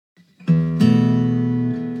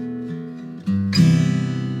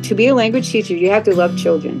to be a language teacher, you have to love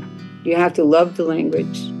children. You have to love the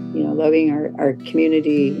language, loving our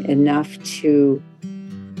community enough to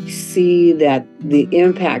see that the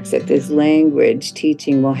impacts that this language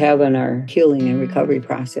teaching will have on our healing and recovery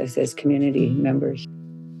process as community members.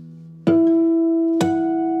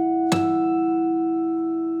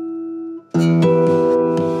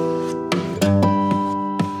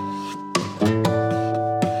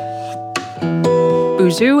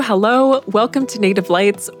 Bonjour, hello, welcome to Native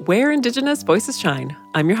Lights, where Indigenous voices shine.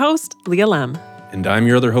 I'm your host, Leah Lem. And I'm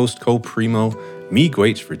your other host, Ko Primo. Me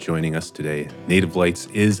great for joining us today. Native Lights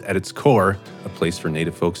is, at its core, a place for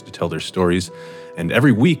Native folks to tell their stories. And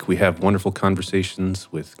every week we have wonderful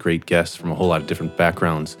conversations with great guests from a whole lot of different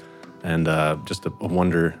backgrounds and just a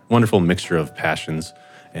wonderful mixture of passions.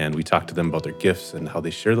 And we talk to them about their gifts and how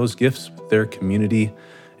they share those gifts with their community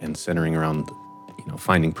and centering around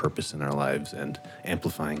finding purpose in our lives and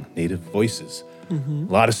amplifying Native voices. Mm-hmm.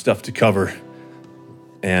 A lot of stuff to cover.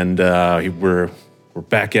 And we're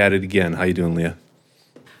back at it again. How you doing, Leah?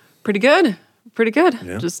 Pretty good.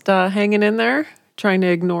 Yeah. Just hanging in there, trying to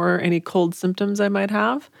ignore any cold symptoms I might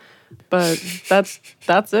have. But that's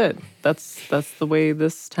it. That's the way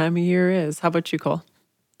this time of year is. How about you, Cole?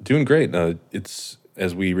 Doing great. It's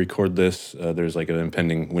as we record this, there's like an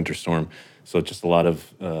impending winter storm, so it's just a lot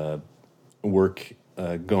of work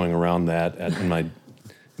going around that in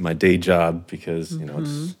my day job because it's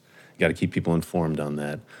you got to keep people informed on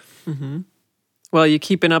that. Mm-hmm. Well, you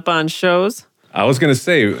keeping up on shows? I was going to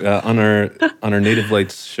say on our Native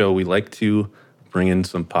Lights show, we like to bring in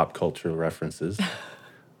some pop culture references,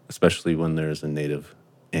 especially when there's a Native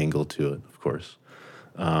angle to it, of course.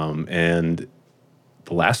 And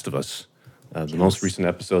The Last of Us, the most recent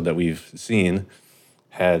episode that we've seen,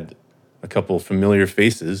 had a couple familiar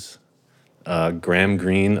faces. Graham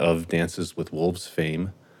Greene of Dances with Wolves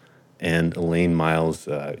fame, and Elaine Miles.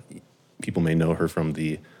 People may know her from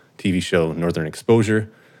the TV show Northern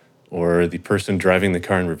Exposure, or the person driving the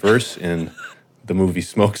car in reverse in the movie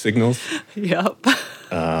Smoke Signals. Yep.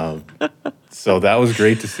 So that was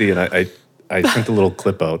great to see, and I sent a little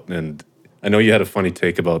clip out, and I know you had a funny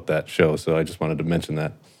take about that show, so I just wanted to mention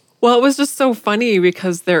that. Well, it was just so funny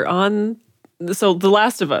because they're on, so The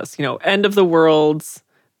Last of Us, end of the world's,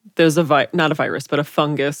 there's not a virus, but a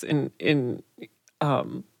fungus in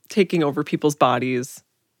taking over people's bodies,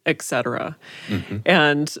 etc. Mm-hmm.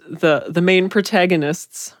 And the main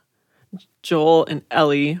protagonists, Joel and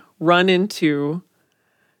Ellie, run into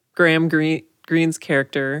Graham Greene's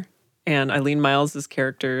character and Eileen Miles'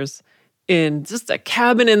 characters in just a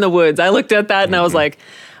cabin in the woods. I looked at that and I was like,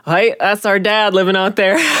 "Hey, that's our dad living out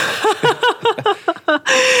there."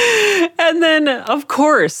 And then, of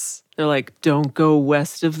course, they're like, "Don't go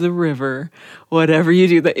west of the river. Whatever you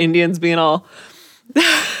do," the Indians being all,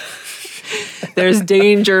 "There's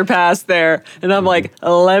danger past there." And I'm like,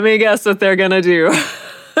 let me guess what they're going to do.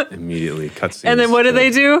 Immediately cutscenes. And then what do they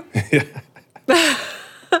do?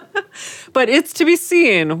 But it's to be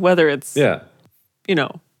seen whether it's,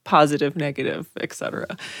 positive, negative, etc.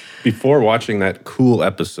 Before watching that cool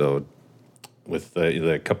episode with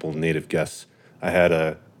the couple of Native guests, I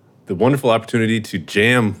had the wonderful opportunity to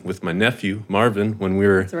jam with my nephew, Marvin, when we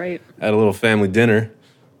were at a little family dinner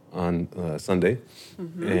on Sunday.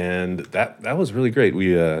 Mm-hmm. And that was really great.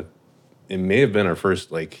 We it may have been our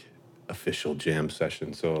first official jam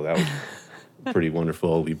session, so that was pretty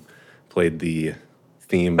wonderful. We played the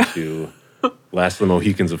theme to Last of the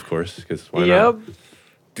Mohicans, of course, because why not?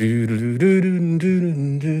 It's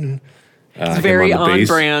very on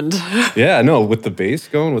brand. Yeah, no, with the bass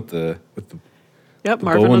going, with the Yep,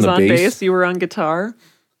 Marvin was on bass. You were on guitar.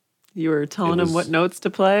 You were telling him what notes to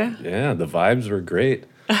play. Yeah, the vibes were great.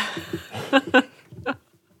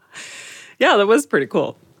 Yeah, that was pretty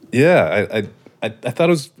cool. Yeah, I thought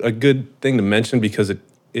it was a good thing to mention because it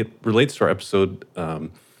relates to our episode.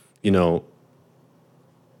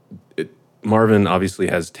 Marvin obviously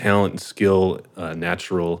has talent and skill, a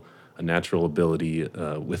natural ability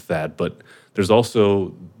with that, but there's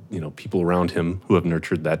also people around him who have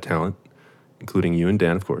nurtured that talent, including you and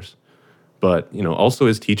Dan, of course. But also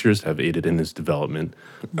his teachers have aided in his development,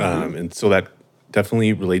 and so that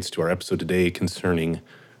definitely relates to our episode today concerning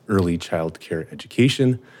early child care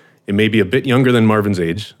education. It may be a bit younger than Marvin's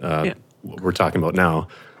age, what we're talking about now,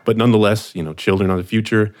 but nonetheless, children are the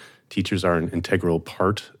future. Teachers are an integral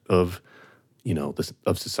part of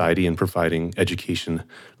of society and providing education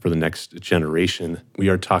for the next generation. We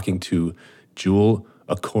are talking to Jewel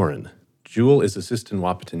Akorin. Jewel is Assistant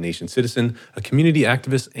Wahpeton Nation citizen, a community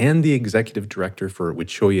activist, and the executive director for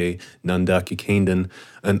Wicchoye Nanda Kikenden,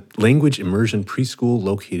 a language immersion preschool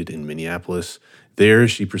located in Minneapolis. There,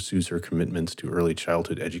 she pursues her commitments to early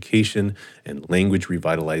childhood education and language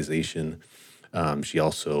revitalization. She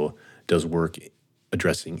also does work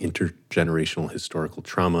addressing intergenerational historical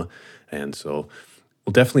trauma. And so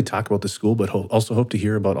we'll definitely talk about the school, but also hope to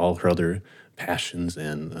hear about all her other passions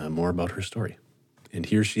and more about her story. And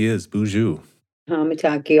here she is, Buju. Hello,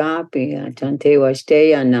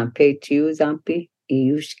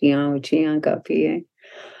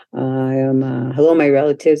 my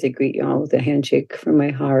relatives. I greet you all with a handshake from my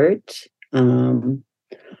heart. I am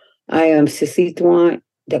Sisitwan,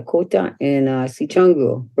 Dakota, and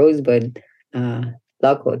Sichungu, Rosebud,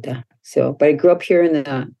 Lakota. But I grew up here in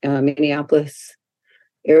the Minneapolis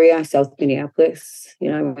area, South Minneapolis.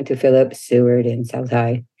 I went to Phillips, Seward, and South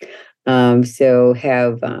High.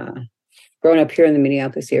 Have grown up here in the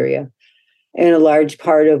Minneapolis area. And a large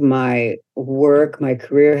part of my work, my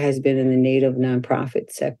career has been in the Native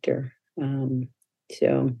nonprofit sector. Giving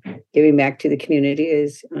back to the community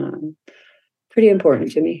is pretty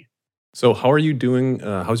important to me. So how are you doing?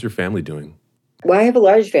 How's your family doing? Well, I have a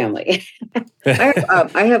large family.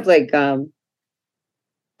 I have like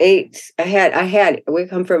 8. We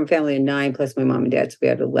come from a family of 9 plus my mom and dad. So we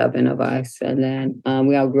had 11 of us. And then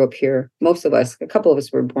we all grew up here. Most of us, a couple of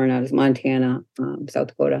us were born out of Montana, South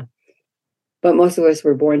Dakota. But most of us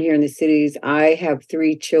were born here in the cities. I have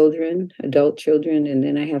 3 children, adult children, and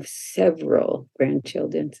then I have several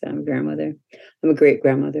grandchildren. So I'm a grandmother. I'm a great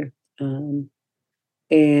grandmother.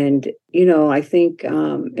 I think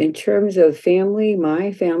in terms of family,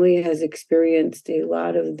 my family has experienced a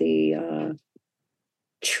lot of the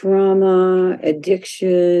trauma,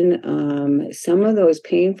 addiction, some of those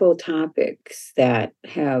painful topics that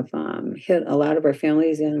have hit a lot of our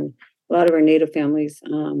families and a lot of our Native families.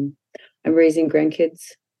 I'm raising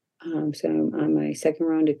grandkids. So I'm on my second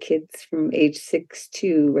round of kids from age 6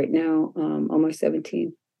 to right now, almost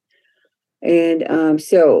 17. And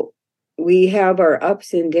so we have our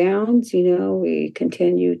ups and downs. We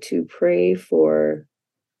continue to pray for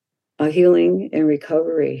a healing and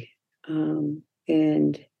recovery.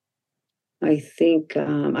 And I think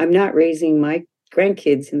I'm not raising my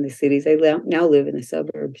grandkids in the cities. I now live in the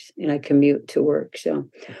suburbs and I commute to work. So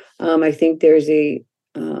I think there's an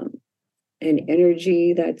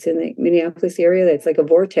energy that's in the Minneapolis area that's like a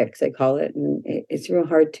vortex, I call it. And it's real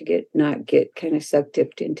hard to not get kind of sucked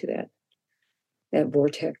dipped into that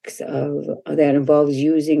vortex of that involves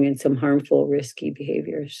using and some harmful, risky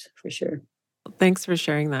behaviors, for sure. Thanks for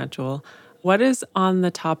sharing that, Jewel. What is on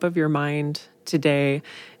the top of your mind today?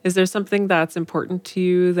 Is there something that's important to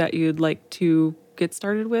you that you'd like to get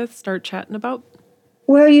started with, start chatting about?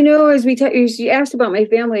 Well, as you asked about my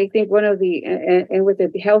family, I think one of the, and with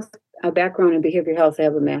the health background in behavioral health, I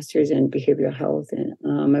have a master's in behavioral health. And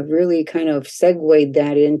I've really kind of segued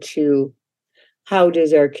that into how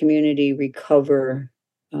does our community recover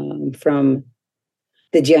from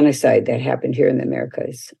the genocide that happened here in the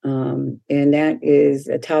Americas. And that is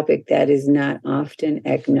a topic that is not often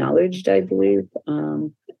acknowledged, I believe,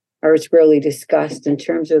 or it's rarely discussed in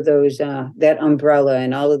terms of those that umbrella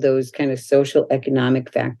and all of those kind of social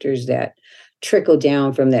economic factors that trickle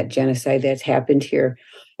down from that genocide that's happened here.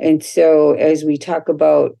 And so as we talk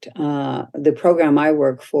about the program I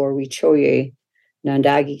work for, Wicchoye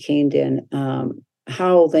Nanda Kikenden,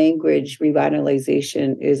 how language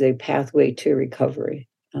revitalization is a pathway to recovery.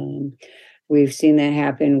 We've seen that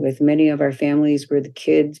happen with many of our families where the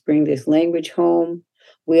kids bring this language home.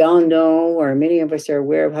 We all know, or many of us are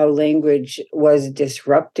aware of how language was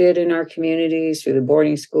disrupted in our communities through the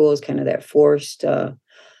boarding schools, kind of that forced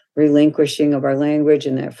relinquishing of our language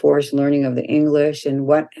and that forced learning of the English and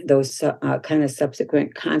what those kind of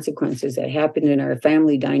subsequent consequences that happened in our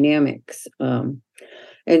family dynamics.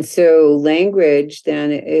 And so language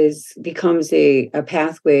then becomes a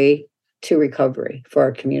pathway to recovery for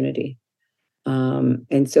our community.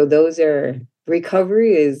 And so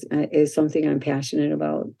recovery is something I'm passionate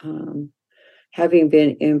about. Having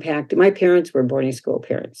been impacted, my parents were boarding school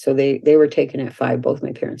parents, so they were taken at 5. Both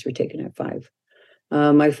my parents were taken at 5.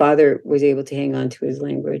 My father was able to hang on to his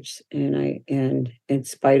language, and in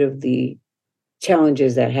spite of the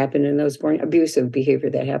challenges that happened in those abusive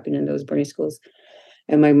behavior that happened in those boarding schools,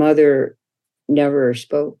 and my mother never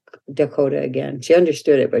spoke Dakota again. She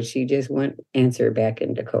understood it, but she just wouldn't answer back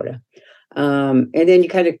in Dakota. And then you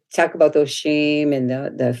kind of talk about those shame and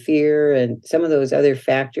the fear and some of those other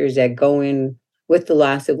factors that go in with the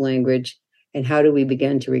loss of language. And how do we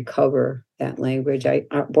begin to recover that language?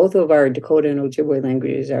 Both of our Dakota and Ojibwe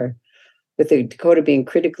languages are with the Dakota being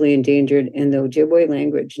critically endangered and the Ojibwe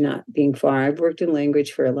language not being far. I've worked in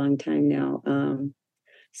language for a long time now.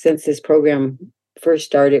 Since this program first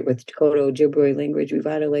started with Dakota Ojibwe Language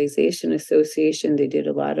Revitalization Association, they did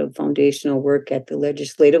a lot of foundational work at the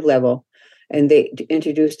legislative level. And they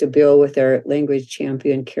introduced a bill with our language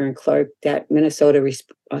champion, Karen Clark, that Minnesota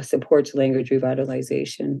supports language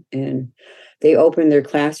revitalization. And they opened their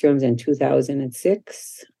classrooms in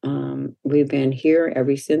 2006. We've been here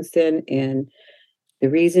ever since then. And the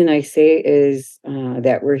reason I say is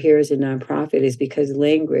that we're here as a nonprofit is because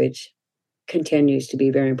language continues to be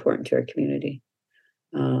very important to our community.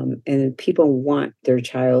 And people want their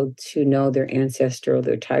child to know their ancestral,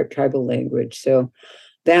 their tribal language. So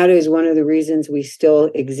that is one of the reasons we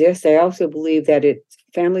still exist. I also believe that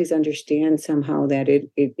families understand somehow that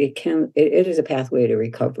it is a pathway to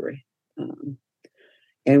recovery.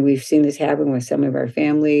 And we've seen this happen with some of our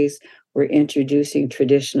families. We're introducing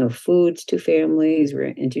traditional foods to families. We're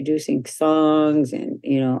introducing songs and,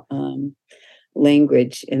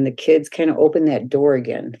 language. And the kids kind of open that door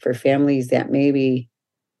again for families that maybe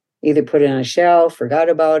either put it on a shelf, forgot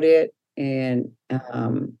about it, and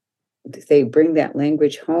they bring that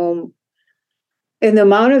language home. And the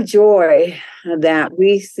amount of joy that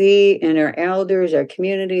we see in our elders, our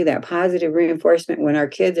community, that positive reinforcement when our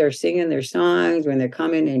kids are singing their songs, when they're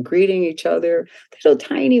coming and greeting each other, little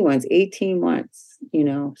tiny ones, 18 months,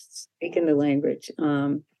 speaking the language.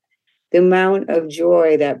 The amount of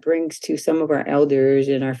joy that brings to some of our elders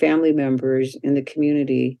and our family members in the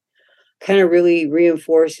community kind of really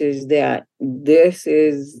reinforces that this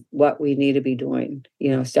is what we need to be doing,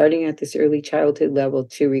 starting at this early childhood level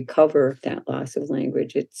to recover that loss of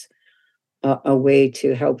language. It's a way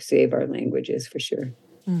to help save our languages for sure.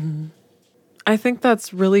 Mm-hmm. I think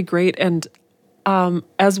that's really great. And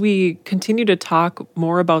as we continue to talk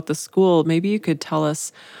more about the school, maybe you could tell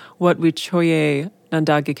us what Wichoye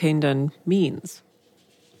Nandagikenden means.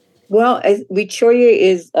 Well, Wichoye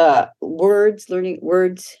is words, learning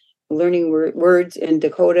words in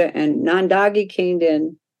Dakota, and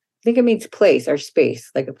Nandagikenden, I think it means place or space,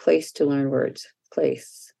 like a place to learn words,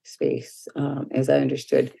 place, space, as I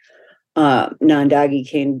understood.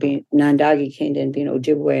 Nandagikenden being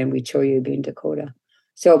Ojibwe and Wichoye being Dakota.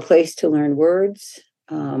 So a place to learn words,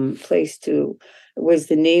 was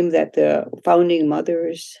the name that the founding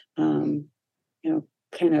mothers,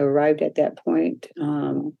 kind of arrived at that point.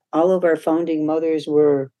 All of our founding mothers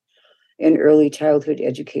were in early childhood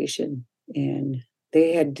education, and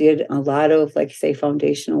they did a lot of, like say,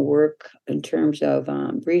 foundational work in terms of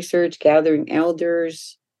research, gathering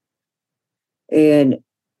elders. And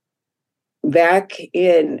back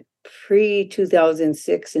in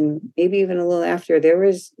pre-2006 and maybe even a little after, there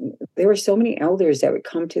were so many elders that would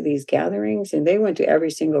come to these gatherings, and they went to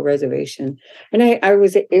every single reservation. And I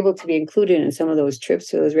was able to be included in some of those trips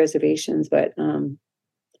to those reservations, but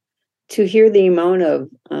to hear the amount of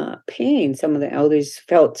pain some of the elders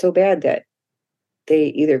felt so bad that they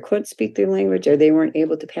either couldn't speak their language or they weren't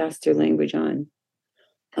able to pass their language on,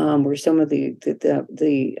 were some of the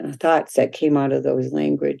thoughts that came out of those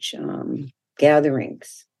language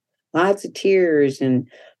gatherings. Lots of tears and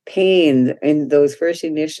pain in those first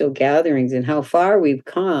initial gatherings, and how far we've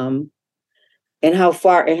come and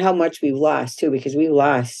how much we've lost too, because we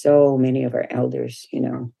lost so many of our elders.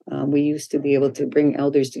 We used to be able to bring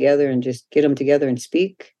elders together and just get them together and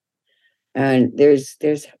speak. And there's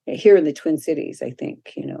here in the Twin Cities, I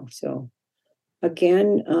think, so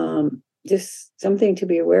again, just something to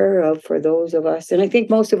be aware of for those of us. And I think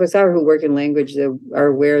most of us who work in language are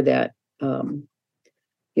aware that,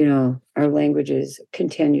 our languages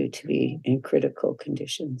continue to be in critical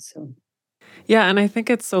conditions. So. Yeah, and I think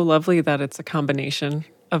it's so lovely that it's a combination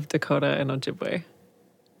of Dakota and Ojibwe.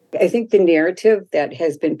 I think the narrative that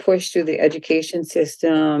has been pushed through the education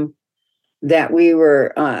system, that we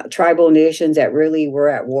were tribal nations that really were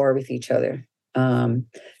at war with each other. And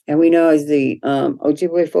we know as the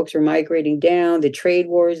Ojibwe folks were migrating down, the trade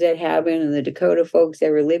wars that happened, and the Dakota folks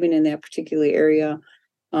that were living in that particular area,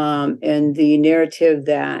 and the narrative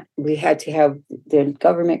that we had to have the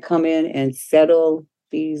government come in and settle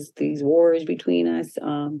these wars between us.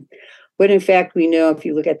 But in fact, we know, if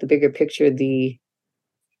you look at the bigger picture, the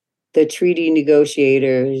treaty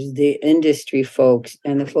negotiators, the industry folks,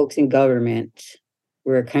 and the folks in government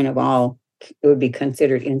were kind of all, it would be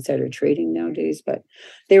considered insider trading nowadays, but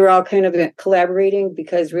they were all kind of collaborating,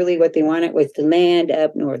 because really what they wanted was the land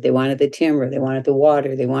up north. They wanted the timber, they wanted the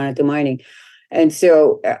water, they wanted the mining. And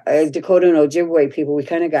so as Dakota and Ojibwe people, we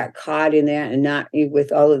kind of got caught in that, and not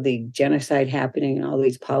with all of the genocide happening and all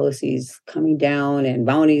these policies coming down and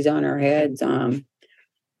bounties on our heads.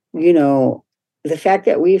 the fact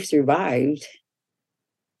that we've survived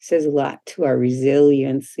says a lot to our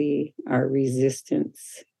resiliency, our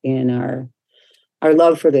resistance, and our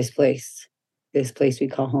love for this place we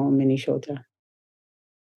call home, Minnesota.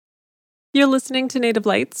 You're listening to Native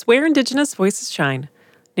Lights, where Indigenous voices shine.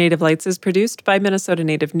 Native Lights is produced by Minnesota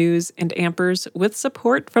Native News and Ampers with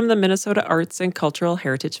support from the Minnesota Arts and Cultural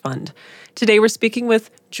Heritage Fund. Today we're speaking with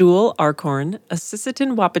Jewel Arkhorn, a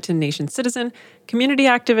Sisseton Wahpeton Nation citizen, community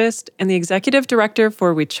activist, and the executive director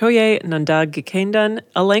for Wichoye Nanda Gikendan,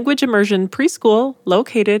 a language immersion preschool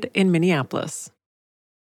located in Minneapolis.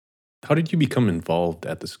 How did you become involved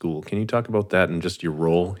at the school? Can you talk about that and just your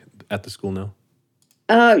role at the school now?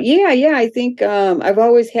 Yeah. I think I've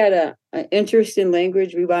always had an interest in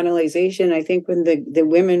language revitalization. I think when the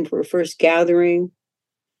women were first gathering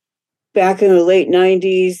back in the late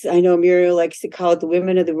 90s, I know Muriel likes to call it the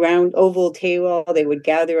women of the round oval table. They would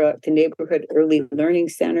gather at the neighborhood early learning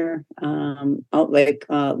center, out like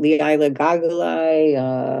Leila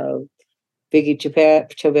Gagalai, Vicki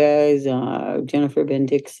Chavez, Jennifer Ben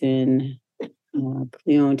Dixon,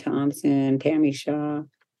 Cleone Thompson, Pammy Shaw.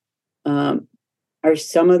 Are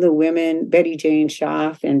some of the women, Betty Jane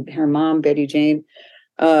Schaff and her mom, Betty Jane,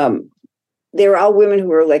 they were all women who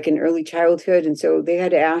were like in early childhood. And so they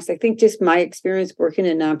had to ask, I think just my experience working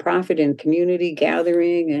in nonprofit and community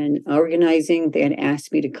gathering and organizing, they had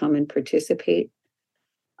asked me to come and participate.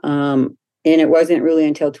 And it wasn't really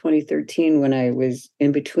until 2013 when I was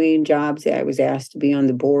in between jobs that I was asked to be on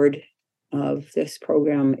the board of this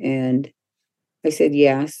program. And I said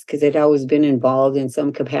yes, because I'd always been involved in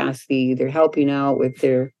some capacity, either helping out with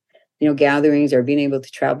their, gatherings or being able to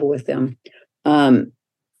travel with them.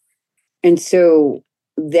 And so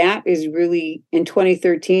that is really, in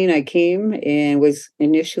 2013, I came and was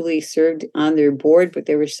initially served on their board, but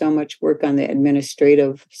there was so much work on the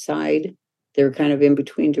administrative side. They were kind of in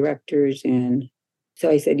between directors. And so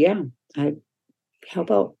I said, yeah, I'd help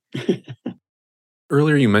out.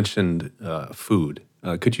 Earlier, you mentioned food.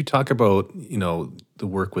 Could you talk about, the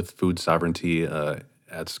work with food sovereignty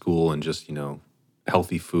at school and just,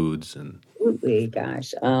 healthy foods? And Absolutely,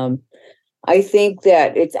 gosh. I think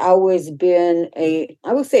that it's always been a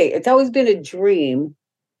dream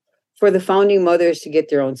for the founding mothers to get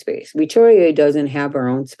their own space. Wichoye doesn't have our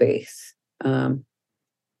own space.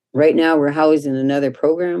 Right now, we're housed in another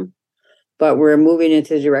program, but we're moving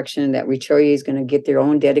into the direction that Wichoye is going to get their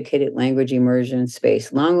own dedicated language immersion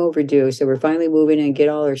space. Long overdue. So we're finally moving in and get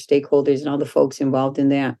all our stakeholders and all the folks involved in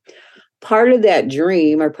that. Part of that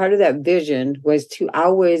dream or part of that vision was to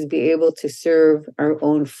always be able to serve our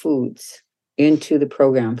own foods into the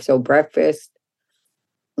program. So breakfast,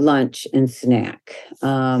 lunch, and snack.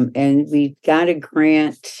 And we got a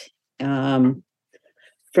grant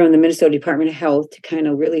from the Minnesota Department of Health to kind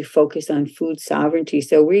of really focus on food sovereignty.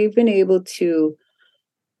 So we've been able to,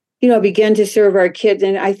 begin to serve our kids.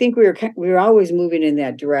 And I think we were always moving in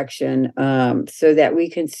that direction, so that we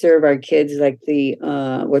can serve our kids like the,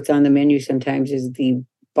 what's on the menu sometimes is the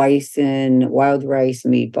bison wild rice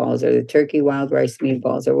meatballs or the turkey wild rice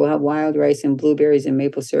meatballs, or we'll have wild rice and blueberries and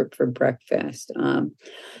maple syrup for breakfast. We'll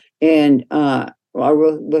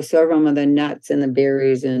serve them with the nuts and the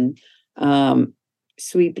berries and,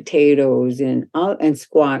 sweet potatoes and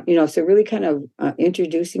squash, so really kind of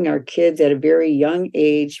introducing our kids at a very young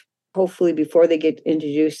age, hopefully before they get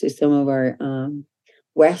introduced to some of our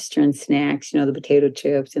Western snacks, the potato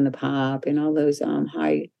chips and the pop and all those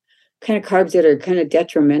high kind of carbs that are kind of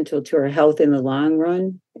detrimental to our health in the long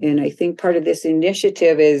run. And I think part of this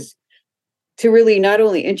initiative is to really not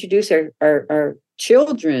only introduce our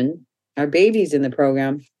children, our babies in the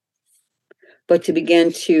program, but to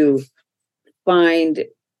begin to find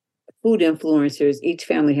food influencers. Each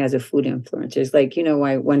family has a food influencer. It's like,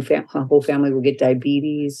 why a whole family will get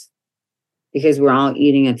diabetes because we're all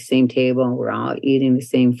eating at the same table and we're all eating the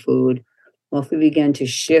same food. Well, if we begin to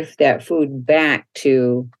shift that food back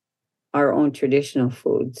to our own traditional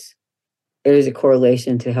foods, there's a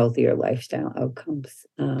correlation to healthier lifestyle outcomes.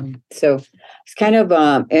 So it's kind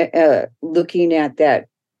of looking at that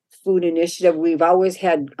food initiative. We've always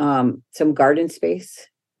had some garden space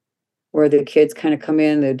where the kids kind of come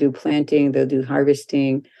in, they'll do planting, they'll do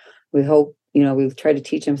harvesting. We hope, we've tried to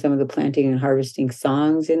teach them some of the planting and harvesting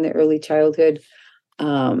songs in the early childhood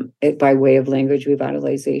by way of language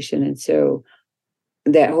revitalization. And so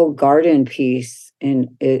that whole garden piece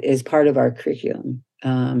is part of our curriculum.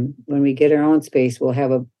 When we get our own space, we'll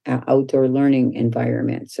have an outdoor learning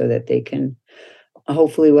environment so that they can,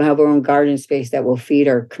 hopefully we'll have our own garden space that will feed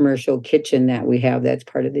our commercial kitchen that we have. That's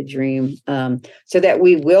part of the dream. So that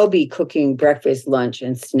we will be cooking breakfast, lunch,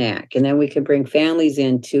 and snack. And then we can bring families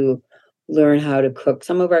in to learn how to cook.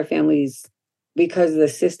 Some of our families because the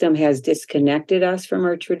system has disconnected us from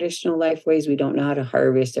our traditional life ways, we don't know how to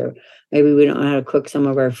harvest, or maybe we don't know how to cook some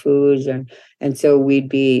of our foods, and so we'd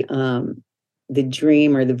be the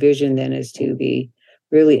dream or the vision then is to be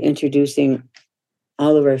really introducing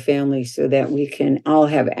all of our families so that we can all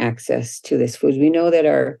have access to this food. We know that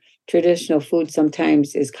our traditional food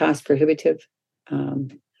sometimes is cost prohibitive.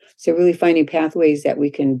 So really finding pathways that we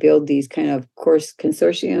can build these kind of course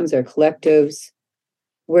consortiums or collectives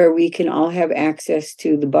where we can all have access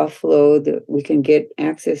to the buffalo, that we can get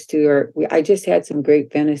access to I just had some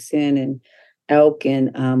great venison and elk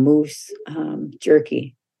and moose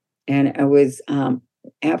jerky. And it was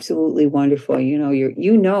absolutely wonderful. You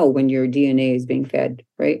know when your DNA is being fed,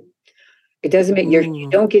 right? It doesn't make you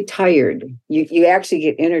don't get tired. You actually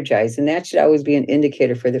get energized, and that should always be an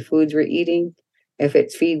indicator for the foods we're eating. If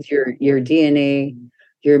it feeds your DNA,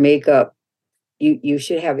 your makeup, you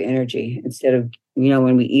should have energy instead of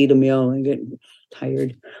when we eat a meal and get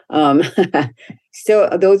tired. So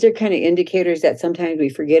those are kind of indicators that sometimes we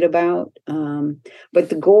forget about. But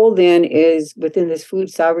the goal then is within this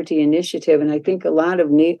food sovereignty initiative, and I think a lot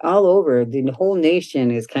of all over the whole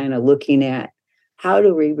nation is kind of looking at how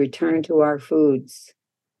do we return to our foods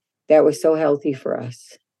that was so healthy for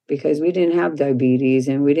us, because we didn't have diabetes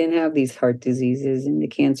and we didn't have these heart diseases and the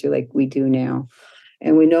cancer like we do now.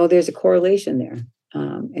 And we know there's a correlation there.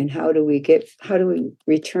 And how do we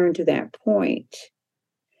return to that point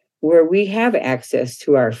where we have access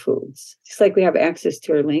to our foods, just like we have access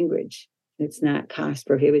to our language? It's not cost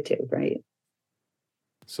prohibitive, right?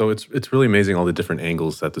 So it's really amazing all the different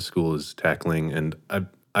angles that the school is tackling. And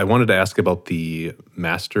I wanted to ask about the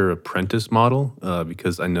master apprentice model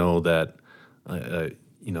because I know that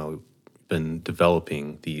been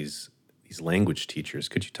developing these language teachers.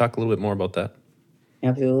 Could you talk a little bit more about that?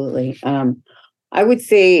 Absolutely. I would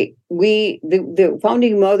say the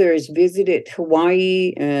founding mothers visited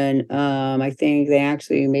Hawaii, and I think they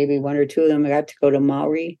actually, maybe one or two of them got to go to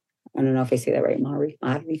Maui. I don't know if I say that right, Maui,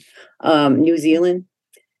 New Zealand.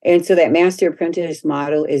 And so that master apprentice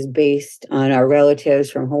model is based on our relatives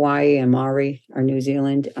from Hawaii and Maui, or New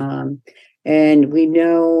Zealand. And we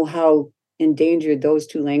know how endangered those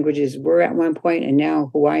two languages were at one point, and now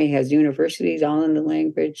Hawaii has universities all in the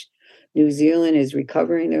language. New Zealand is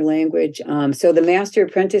recovering their language. So the master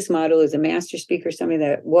apprentice model is a master speaker, somebody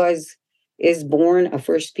that is born a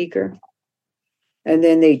first speaker. And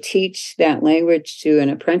then they teach that language to an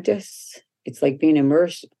apprentice. It's like being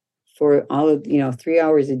immersed for all of, 3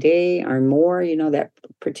 hours a day or more. That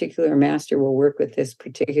particular master will work with this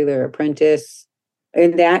particular apprentice.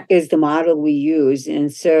 And that is the model we use.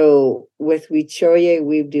 And so with Wichoye,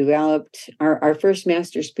 we've developed our first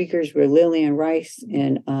master speakers were Lillian Rice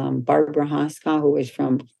and Barbara Hoska, who was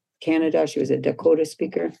from Canada. She was a Dakota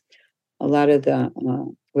speaker. A lot of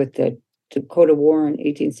with the Dakota War in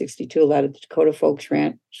 1862, a lot of the Dakota folks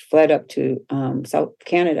fled up to South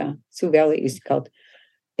Canada, Sioux Valley, East Coast.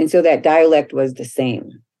 And so that dialect was the same.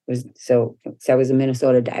 So that was a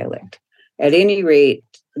Minnesota dialect. At any rate,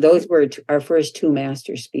 those were our first two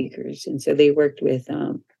master speakers. And so they worked with,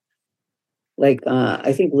 I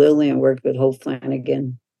think Lillian worked with Hope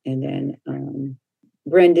Flanagan, and then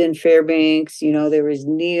Brendan Fairbanks, there was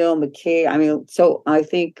Neil McKay. So I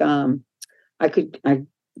think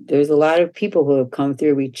there's a lot of people who have come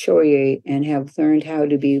through Wichoye and have learned how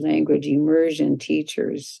to be language immersion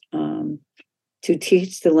teachers, to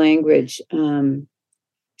teach the language.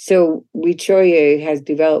 So Wichoye has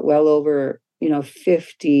developed well over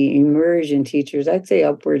 50 immersion teachers. I'd say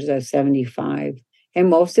upwards of 75, and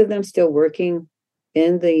most of them still working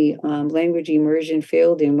in the language immersion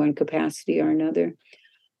field in one capacity or another.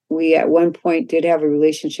 We at one point did have a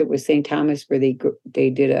relationship with St. Thomas where they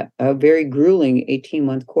did a very grueling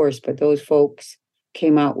 18-month course, but those folks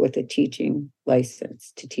came out with a teaching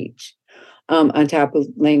license to teach on top of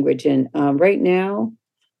language. And right now,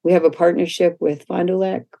 we have a partnership with Fond du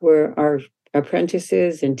Lac where our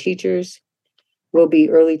apprentices and teachers will be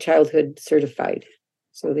early childhood certified,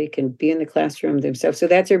 so they can be in the classroom themselves. So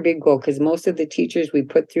that's our big goal, because most of the teachers we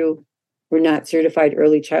put through were not certified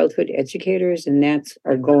early childhood educators, and that's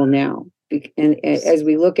our goal now. And as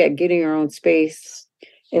we look at getting our own space,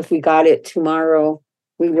 if we got it tomorrow,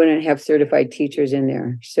 we wouldn't have certified teachers in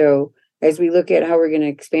there. So as we look at how we're going to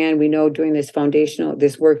expand, we know doing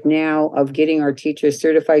this work now of getting our teachers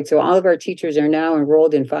certified. So all of our teachers are now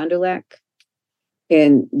enrolled in Fond du Lac,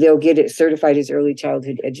 and they'll get it certified as early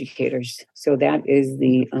childhood educators. So that is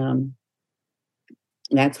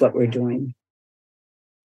that's what we're doing.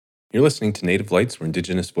 You're listening to Native Lights, where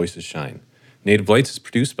Indigenous voices shine. Native Lights is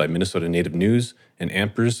produced by Minnesota Native News and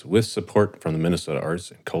Ampers with support from the Minnesota Arts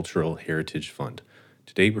and Cultural Heritage Fund.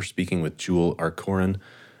 Today we're speaking with Jewel Arcoran,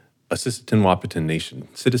 a Sisseton Wahpeton Nation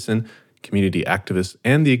citizen, community activist,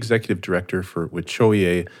 and the executive director for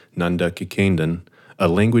Wet'suwet'en Nanda Kikendon, a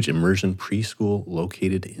language immersion preschool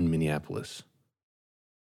located in Minneapolis.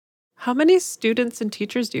 How many students and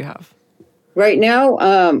teachers do you have? Right now,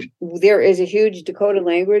 there is a huge Dakota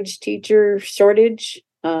language teacher shortage.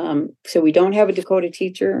 So we don't have a Dakota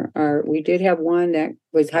teacher. We did have one that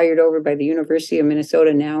was hired over by the University of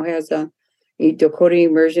Minnesota, now has a Dakota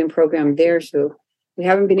immersion program there. So we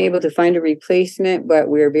haven't been able to find a replacement, but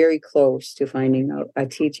we're very close to finding a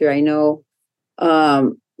teacher. I know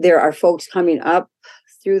there are folks coming up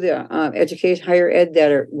through the education, higher ed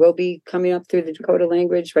that will be coming up through the Dakota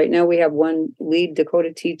language. Right now we have one lead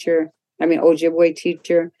Dakota teacher, Ojibwe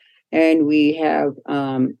teacher, and we have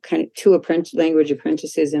kind of two language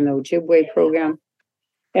apprentices in the Ojibwe program.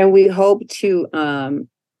 And we hope to,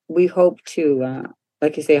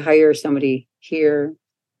 like I say, hire somebody here,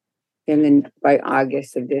 and then by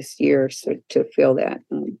August of this year, so to fill that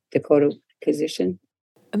Dakota position.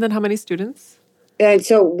 And then how many students? And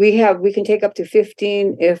so we can take up to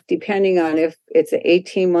 15 depending on if it's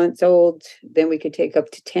 18 months old, then we could take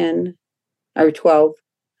up to 10 or 12.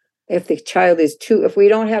 If the child is 2, if we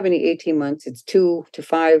don't have any 18 months, it's 2 to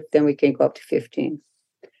 5, then we can go up to 15.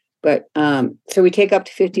 But so we take up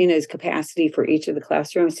to 15 as capacity for each of the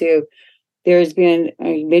classrooms. So there's been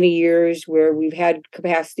many years where we've had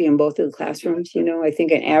capacity in both of the classrooms. I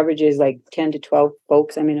think an average is like 10 to 12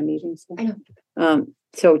 folks. I'm in a meeting. So. I know.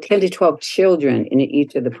 So 10 to 12 children in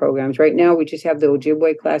each of the programs. Right now, we just have the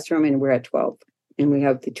Ojibwe classroom, and we're at 12. And we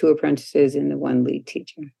have the 2 apprentices and the 1 lead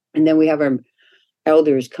teacher. And then we have our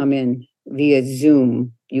elders come in via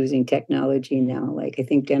Zoom using technology now. Like I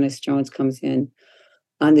think Dennis Jones comes in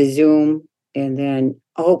on the Zoom, and then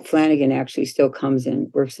Hope Flanagan actually still comes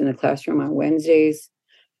in, works in the classroom on Wednesdays.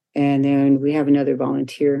 And then we have another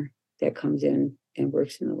volunteer that comes in and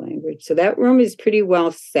works in the language. So that room is pretty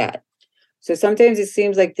well set. So sometimes it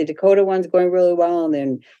seems like the Dakota one's going really well. And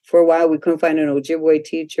then for a while we couldn't find an Ojibwe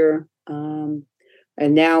teacher. And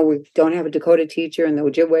now we don't have a Dakota teacher, and the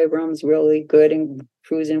Ojibwe room's really good and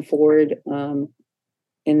cruising forward.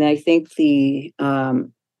 And I think the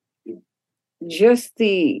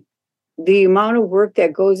amount of work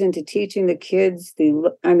that goes into teaching the kids,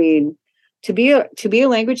 to be a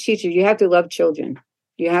language teacher, you have to love children.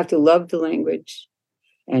 You have to love the language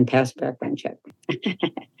and pass background check.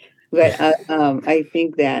 But I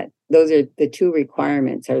think that those are the 2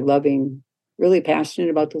 requirements: are loving, really passionate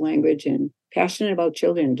about the language, and passionate about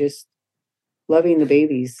children, just loving the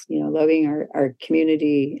babies, loving our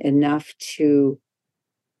community enough to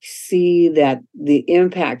see that the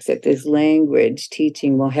impacts that this language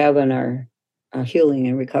teaching will have on our healing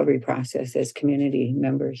and recovery process as community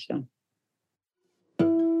members. So.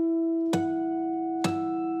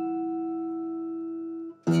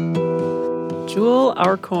 Jewel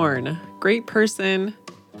Arcoran, great person,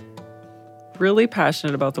 really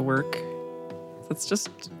passionate about the work. That's just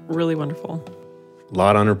really wonderful. A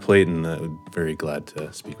lot on her plate, and I'm very glad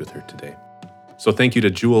to speak with her today. So thank you to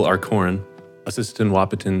Jewel Arcoran, a Sisseton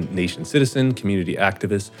Wahpeton Nation citizen, community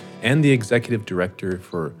activist, and the executive director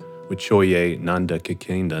for Wet'suwet'en Nanda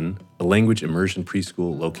Kikendon, a language immersion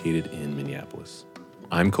preschool located in Minneapolis.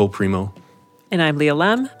 I'm Cole Primo. And I'm Leah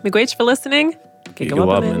Lem. Miigwech for listening.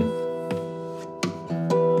 Giga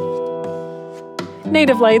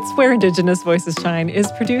Native Lights, Where Indigenous Voices Shine is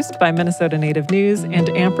produced by Minnesota Native News and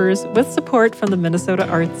Ampers with support from the Minnesota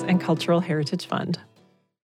Arts and Cultural Heritage Fund.